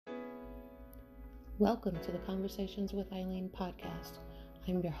Welcome to the Conversations with Eileen podcast.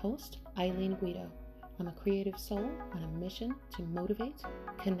 I'm your host, Eileen Guido. I'm a creative soul on a mission to motivate,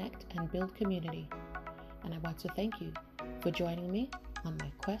 connect, and build community. And I want to thank you for joining me on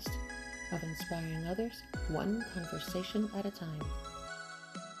my quest of inspiring others one conversation at a time.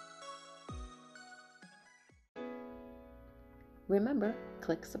 Remember,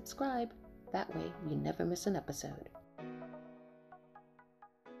 click subscribe. That way you never miss an episode.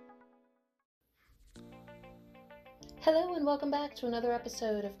 Hello and welcome back to another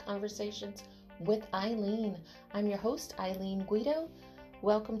episode of Conversations with Eileen. I'm your host, Eileen Guido.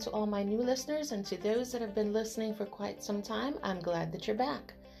 Welcome to all my new listeners, and to those that have been listening for quite some time, I'm glad that you're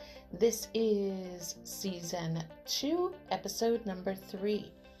back. This is season 2, episode number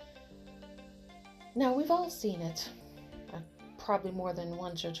 3. Now, we've all seen it, probably more than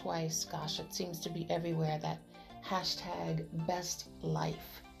once or twice. Gosh, it seems to be everywhere, that hashtag best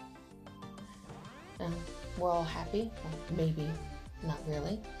life. We're all happy, or maybe not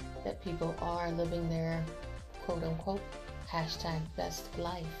really, that people are living their quote-unquote hashtag best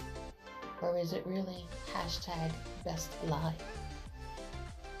life. Or is it really hashtag best life?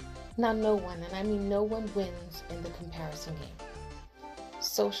 Now, no one, and I mean no one, wins in the comparison game.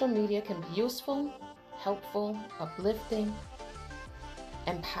 Social media can be useful, helpful, uplifting,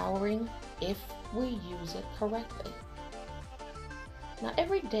 empowering if we use it correctly. Now,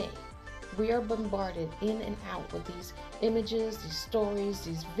 every day, we are bombarded in and out with these images, these stories,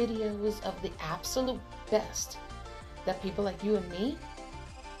 these videos of the absolute best that people like you and me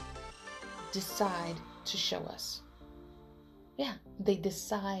decide to show us. Yeah, they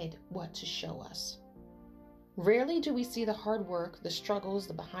decide what to show us. Rarely do we see the hard work, the struggles,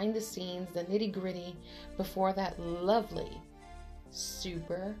 the behind the scenes, the nitty-gritty before that lovely,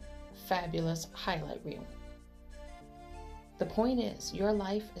 super fabulous highlight reel. The point is, your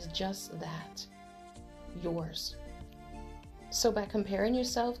life is just that, yours. So by comparing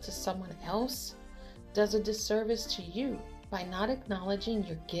yourself to someone else does a disservice to you by not acknowledging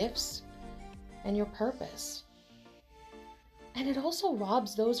your gifts and your purpose. And it also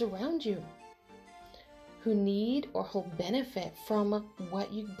robs those around you who need or who benefit from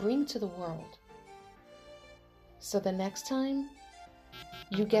what you bring to the world. So the next time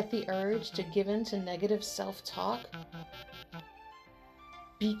you get the urge to give in to negative self-talk,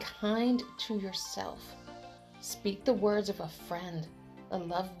 be kind to yourself. Speak the words of a friend, a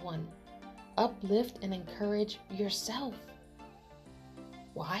loved one. Uplift and encourage yourself.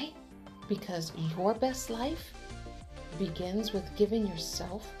 Why? Because your best life begins with giving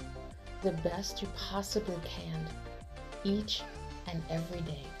yourself the best you possibly can each and every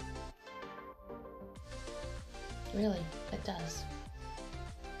day. Really, it does.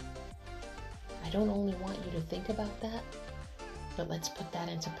 I don't only want you to think about that, but let's put that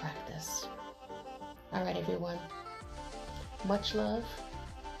into practice. All right, everyone. Much love.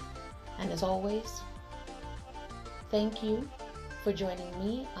 And as always, thank you for joining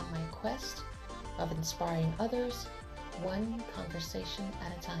me on my quest of inspiring others one conversation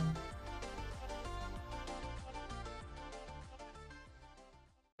at a time.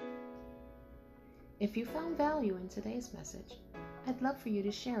 If you found value in today's message, I'd love for you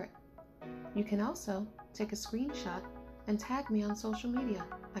to share it. You can also take a screenshot and tag me on social media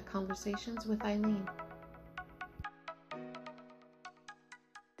at Conversations with Eileen.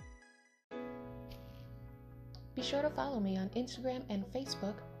 Be sure to follow me on Instagram and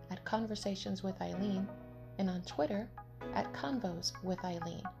Facebook at Conversations with Eileen, and on Twitter at Convos with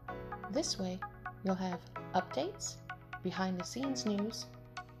Eileen. This way, you'll have updates, behind the scenes news,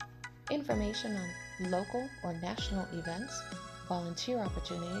 information on local or national events, volunteer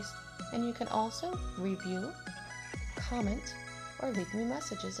opportunities, and you can also review, comment, or leave me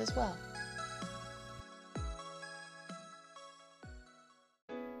messages as well.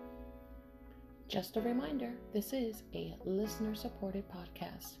 Just a reminder, this is a listener-supported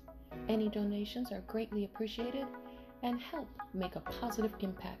podcast. Any donations are greatly appreciated and help make a positive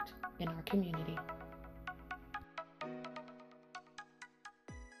impact in our community.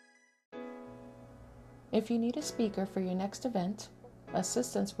 If you need a speaker for your next event,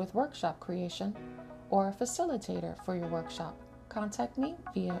 assistance with workshop creation, or a facilitator for your workshop, contact me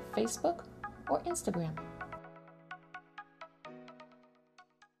via Facebook or Instagram.